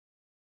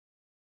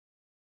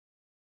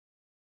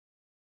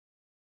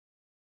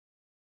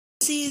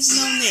Is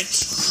no Nick.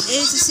 It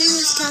is a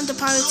serious count of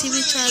pirate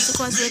TV trials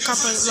according to the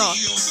copyright law.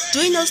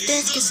 Doing those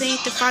things can send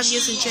you to 5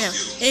 years in jail,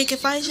 and you can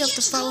fine you up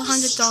to $100.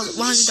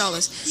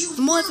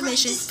 For more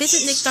information,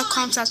 visit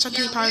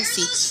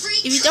nick.com/piracy.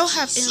 If you don't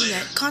have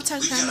internet,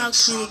 contact Paramount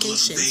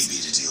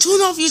Communications. Turn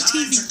off your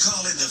TV.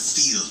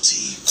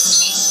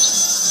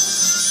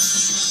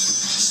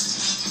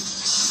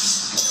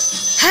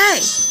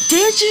 Hey,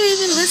 didn't you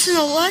even listen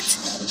or what?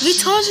 We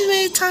told you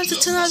many times to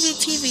turn off your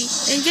TV,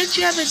 and yet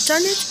you haven't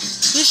done it?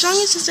 We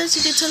strongly suggest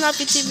you to turn off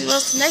your TV or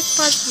else the next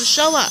punch will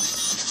show up.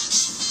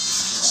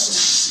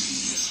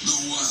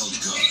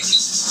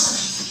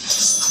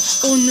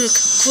 Oh Nick,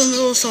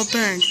 criminals are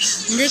banned.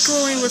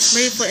 Nickelodeon was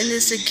made for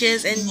innocent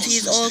kids and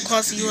teens all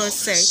across the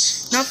USA,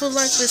 not for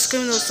lifeless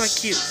criminals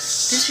like you.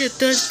 This is your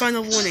third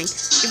final warning.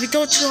 If you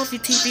don't turn off your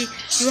TV,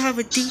 you will have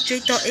a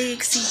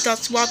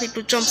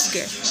DJ.exe.wallpaper jump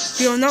scare.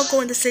 We are not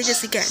going to say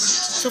this again.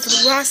 So for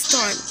the last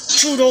time,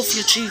 turn off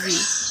your TV.